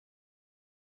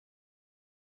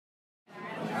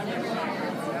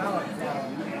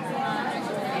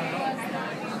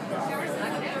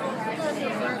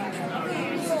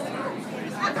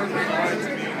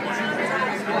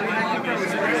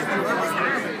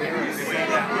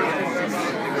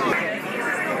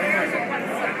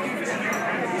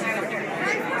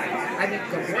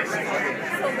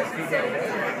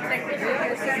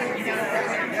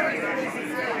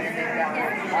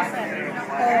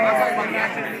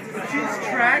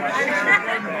track.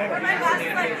 My boss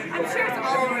is like, I'm sure it's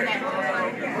all over that.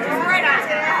 Right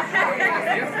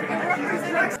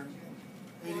on.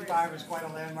 85 is quite a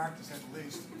landmark, to say the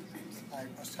least. I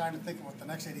was trying to think of what the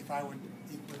next 85 would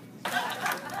equal.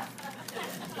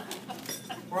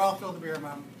 We're all thrilled to be here,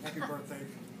 Mom. Happy birthday.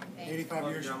 85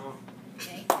 years.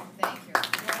 Thank you.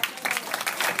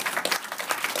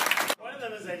 One of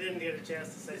them is I didn't get a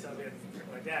chance to say something at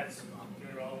my dad's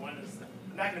funeral. One is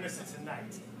I'm not going to miss it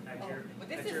tonight. But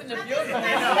this isn't a funeral.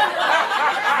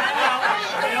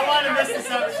 I don't want to miss this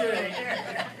opportunity.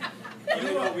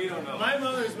 We don't know. My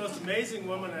mother is the most amazing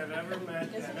woman I've ever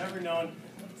met, I've ever known,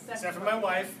 except for my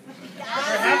wife.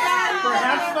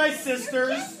 Perhaps my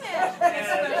sisters.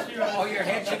 Oh, you're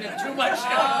hedging it too much.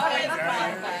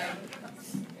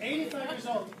 85 years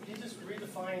old. He just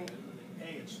redefined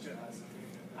age to us.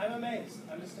 I'm amazed.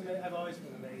 I'm just amazed. I've always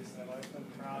been amazed. I've always been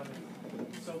proud and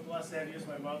so blessed to have you as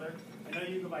my mother. I know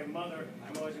you go by mother.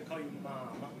 I'm always going to call you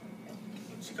Mom.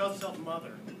 She calls herself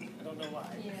Mother. I don't know why.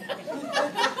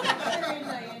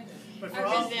 But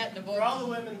for all the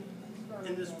women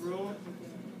in this room,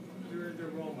 you're their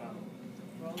role model.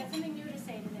 I have something new to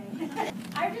say today.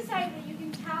 I've decided that you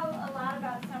can tell a lot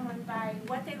about someone by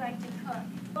what they like to cook.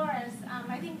 Laura's,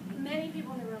 I think many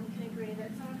people in the room can agree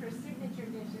that some of her signature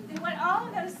dishes, and what all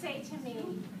of those say to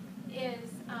me is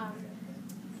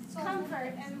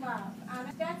comfort and love.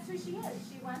 That's who she is.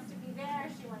 She wants to be there.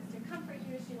 She wants to comfort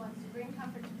you. She wants to bring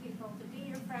comfort to people, to be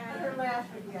your friend.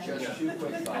 Just two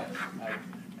quick thoughts.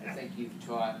 I think you've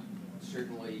taught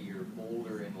certainly your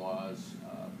older in-laws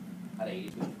how to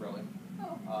age with thrilling.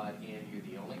 And you're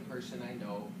the only person I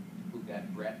know who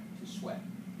got Brett to sweat.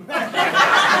 I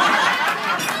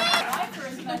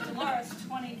first met Dolores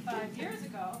 25 years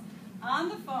ago on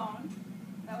the phone.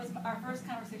 That was our first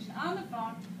conversation on the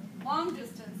phone, long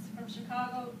distance from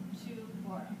Chicago to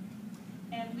Florida.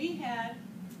 And we had,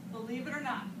 believe it or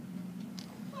not,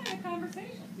 quite a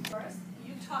conversation. Dolores,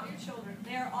 you taught your children.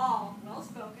 They're all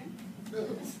well-spoken.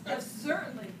 They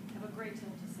certainly have a great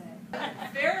deal to say.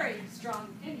 Very strong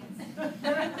opinions. Which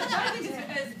I think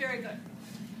is very good.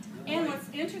 And what's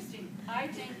interesting, I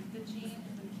think the gene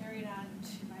has been carried on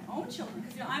to my own children.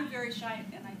 Because, I'm very shy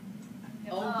and I...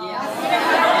 Stand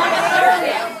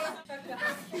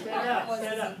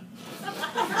up.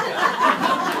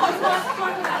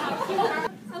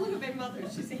 I look at my mother,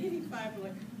 she's 85, I'm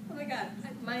like, oh my God,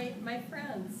 my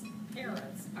friends'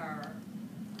 parents are,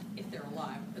 if they're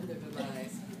alive, and their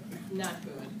demise, not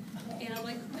good. And I'm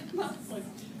like, my mom's like,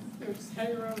 they're just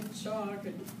hanging around with Chuck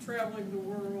and traveling the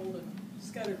world, and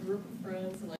she's got a group of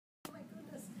friends, and like, oh my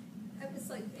goodness. I was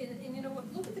like, and you know what,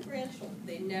 look at the grandchildren,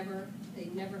 they never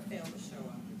fail to show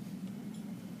up.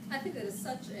 I think that is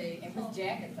such a... And whose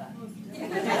jacket's on?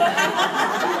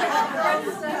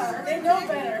 They know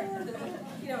better.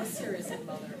 A serious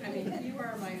mother. I mean, you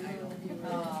are my idol. You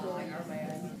really are my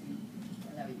idol.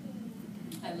 I love you.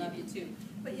 I love you too.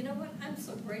 But you know what? I'm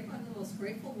so grateful. I'm the most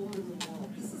grateful woman in the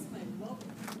world. This is my mother.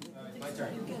 My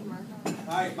turn. Again, Martha.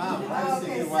 All right, Mom. I was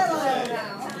thinking what to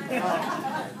say.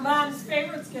 Mom's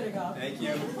favorite's getting off. Thank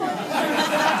you. When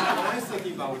I was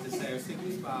thinking about what to say, I was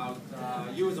thinking about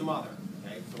you as a mother.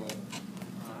 Okay, so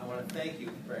I want to thank you,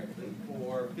 frankly,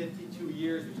 for 52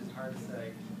 years, which is hard to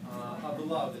say, of the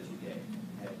love that you gave.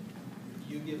 Okay?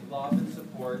 You give love and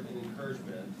support and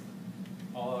encouragement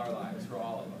all our lives, for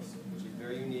all of us, which is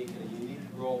very unique and a unique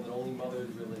role that only mothers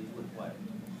really would play.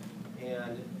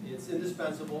 And it's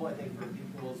indispensable, I think, for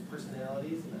people's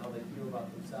personalities and how they feel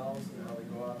about themselves and how they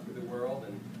go out through the world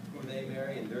and who they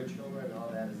marry and their children and all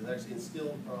that is actually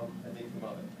instilled from, I think, the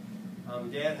mother.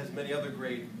 Dad has many other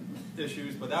great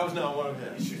issues, but that was not one of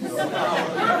his. So, we're on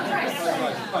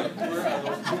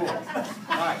those rules.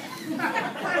 All right.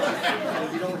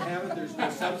 If you don't have it, there's no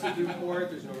substitute for it,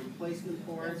 there's no replacement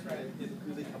for it. It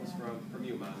really comes from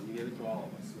you, Mom. You gave it to all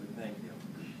of us, so thank you.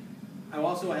 I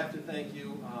also have to thank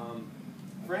you,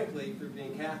 frankly, for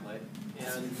being Catholic.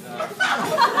 And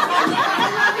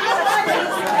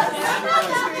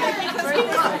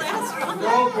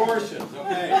no abortions,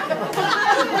 okay?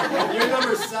 You're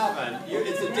number 7.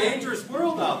 It's a dangerous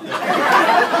world out there.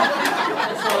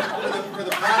 So for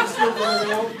the Protestant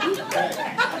world, okay.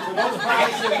 For those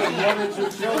Protestants with 1 or 2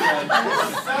 children,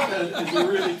 7 is a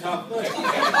really tough thing.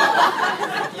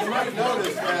 You might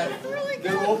notice that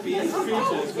there won't be any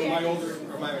speeches from my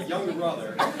younger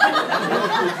brother. No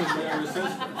speeches from my younger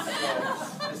sister.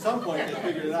 So at some point they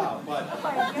figured it out, but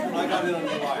I got in on the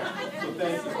wire. So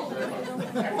thank you very much.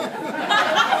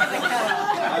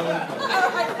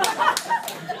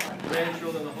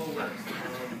 Grandchildren, the whole works.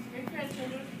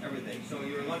 Everything. So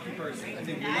you're a lucky person. I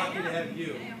think we're lucky to have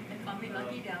you. Call me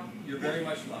Lucky Del. You're very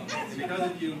much loved. And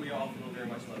because of you, we all feel very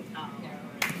much loved.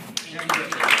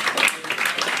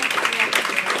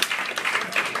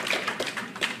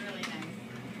 Really nice.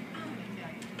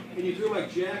 And you threw my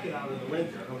jacket out in the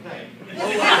winter, okay.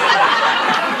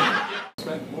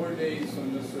 Spent more days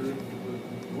on this earth with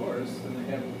Dolores than I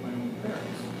have with my own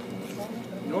parents.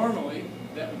 Normally,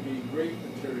 that would be great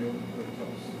material for a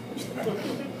toast.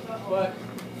 But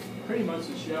pretty much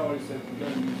the Schallers have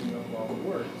begun using up all the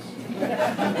words.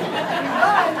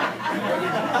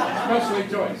 Especially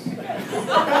Joyce.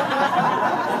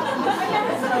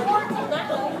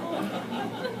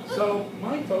 So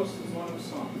my toast is one of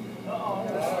song.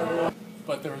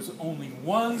 But there was only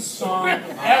one song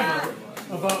ever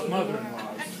about mother-in-laws.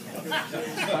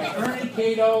 By Ernie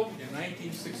Cato in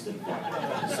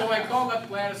 1965. So I called up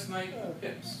Gladys Knight and the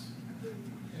Pips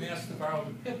and asked to borrow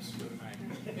the Pips for the night.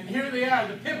 And here they are,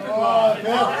 the Pip-in-laws. Here we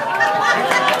go.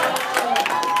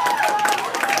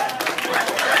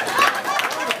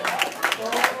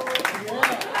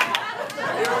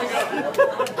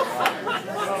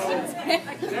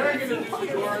 They're going to do the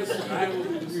chorus and I will do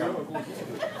the song.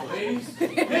 Ladies,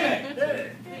 hit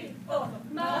it!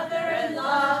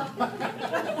 Mother-in-law,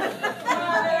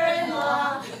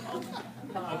 mother-in-law,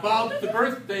 About the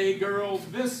birthday girls,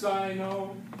 this I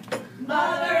know.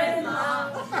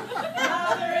 mother-in-law,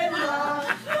 mother-in-law,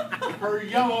 Her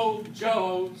yellow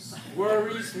jellos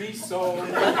worries me so.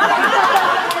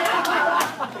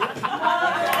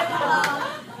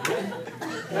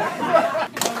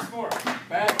 Once more.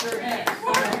 Back your hands.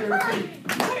 Back your feet.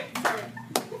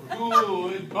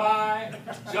 Goodbye,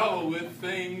 jello with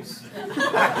things.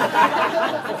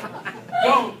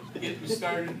 Don't get me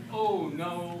started, oh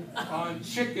no, on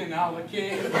chicken a la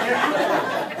king. Good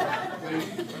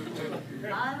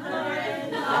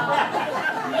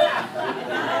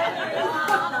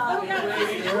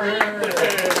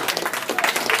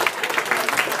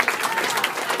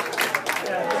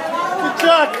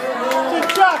Chuck! Good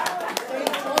Chuck!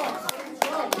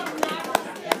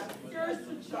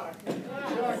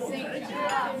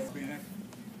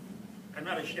 I'm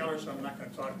not a Schaller, so I'm not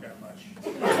going to talk that much.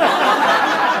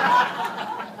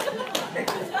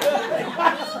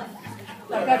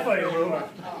 That's funny, bro.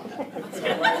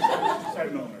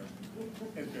 I've known her.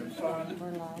 It's been fun.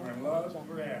 We're in love.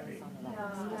 We're happy.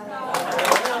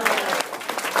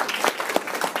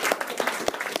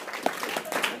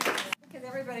 because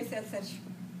everybody said such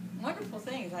wonderful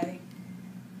things. I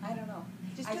don't know.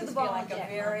 I do the just ball feel like jack.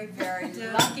 a very, very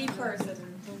lucky person.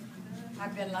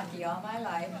 I've been lucky all my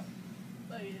life.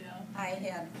 I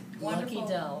had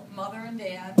wonderful mother and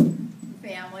dad,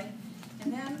 family,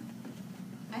 and then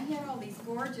I had all these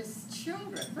gorgeous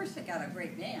children. First I got a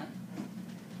great man,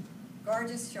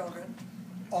 gorgeous children,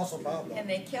 Also Pablo. and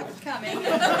they kept coming.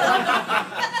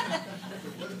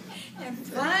 And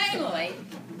finally,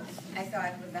 I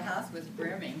thought the house was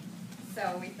brimming,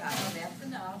 so we thought, well, that's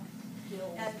enough.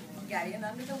 And got in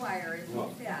under the wire, as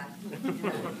you said.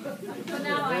 So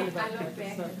now I look back and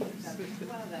think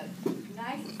one of the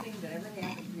nicest things that ever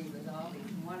happened to me was all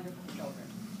these wonderful children.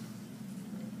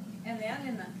 And then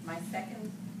in my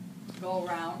second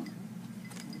go-round,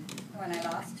 when I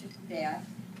lost Dad,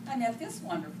 I met this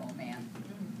wonderful man.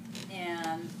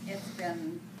 And it's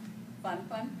been fun,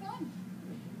 fun, fun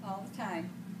all the time.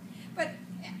 But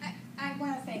I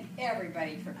want to thank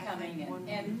everybody for coming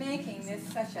and making this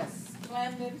such a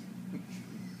splendid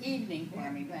evening for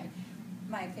me.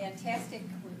 My fantastic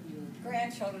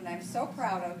grandchildren, I'm so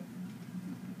proud of.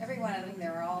 Every one of them,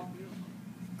 they're all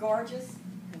gorgeous,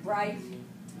 bright,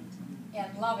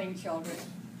 and loving children.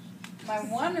 My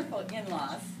wonderful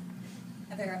in-laws,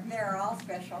 they're all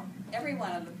special. Every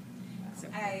one of them.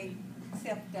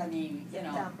 Except, I mean, you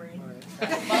know.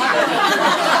 That's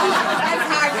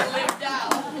hard to live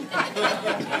down.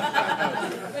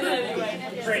 But anyway.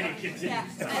 Training continues. Yeah,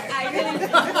 I really,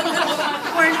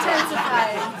 we're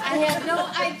intensifying. I had no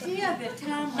idea that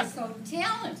Tom was so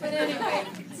talented. But anyway,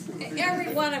 every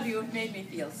one of you have made me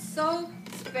feel so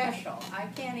special. I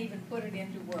can't even put it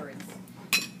into words.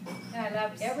 And I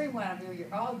love every one of you.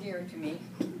 You're all dear to me.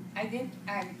 I think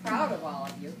I'm proud of all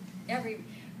of you. Every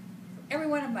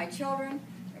one of my children,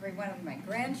 every one of my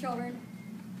grandchildren.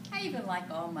 I even like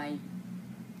all my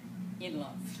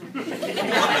in-laws.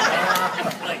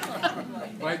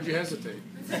 Why'd you hesitate?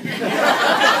 Because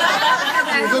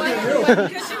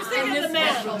she was thinking of the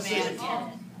man.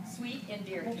 Sweet and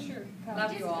dear to me.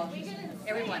 Love you all.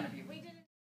 Every one of you.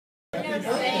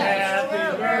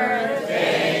 Happy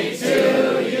birthday to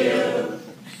you.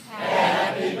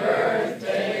 Happy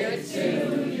birthday to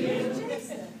you.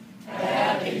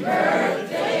 Happy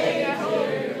birthday,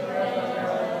 dear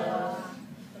girl.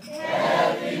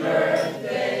 Happy birthday.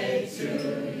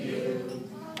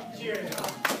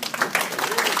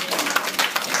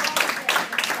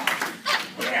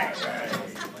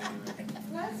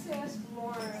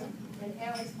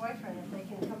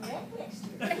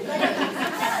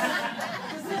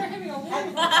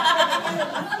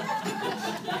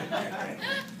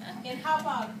 how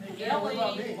about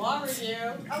Ellie, law review?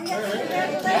 Oh,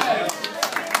 yes,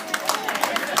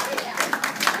 congratulations.